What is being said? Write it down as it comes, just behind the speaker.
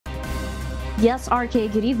Yes,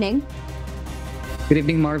 RK, good evening. Good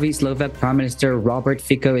evening, Marvy. Slovak Prime Minister Robert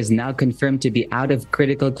Fico is now confirmed to be out of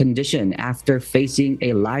critical condition after facing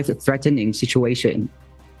a life-threatening situation.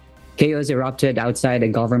 Chaos erupted outside a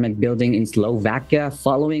government building in Slovakia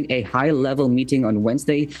following a high-level meeting on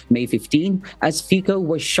Wednesday, May 15, as Fico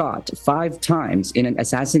was shot 5 times in an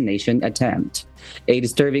assassination attempt. A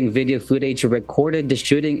disturbing video footage recorded the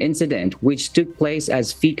shooting incident, which took place as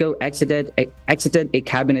Fico exited a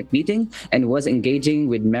cabinet meeting and was engaging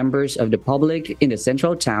with members of the public in the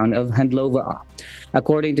central town of Handlova.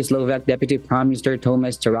 According to Slovak Deputy Prime Minister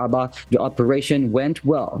Tomas Taraba, the operation went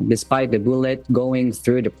well despite the bullet going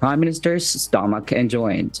through the Prime Minister's stomach and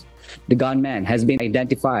joint. The gunman has been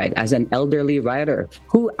identified as an elderly writer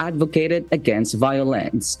who advocated against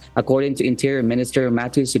violence. According to Interior Minister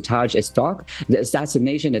Matthew Sutaj Estok, the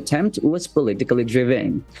assassination attempt was politically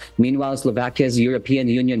driven. Meanwhile, Slovakia's European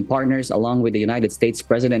Union partners, along with the United States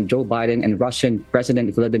President Joe Biden and Russian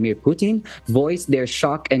President Vladimir Putin, voiced their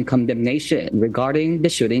shock and condemnation regarding the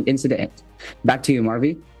shooting incident. Back to you,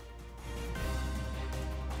 Marvy.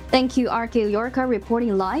 Thank you, RK Yorka,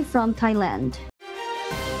 reporting live from Thailand.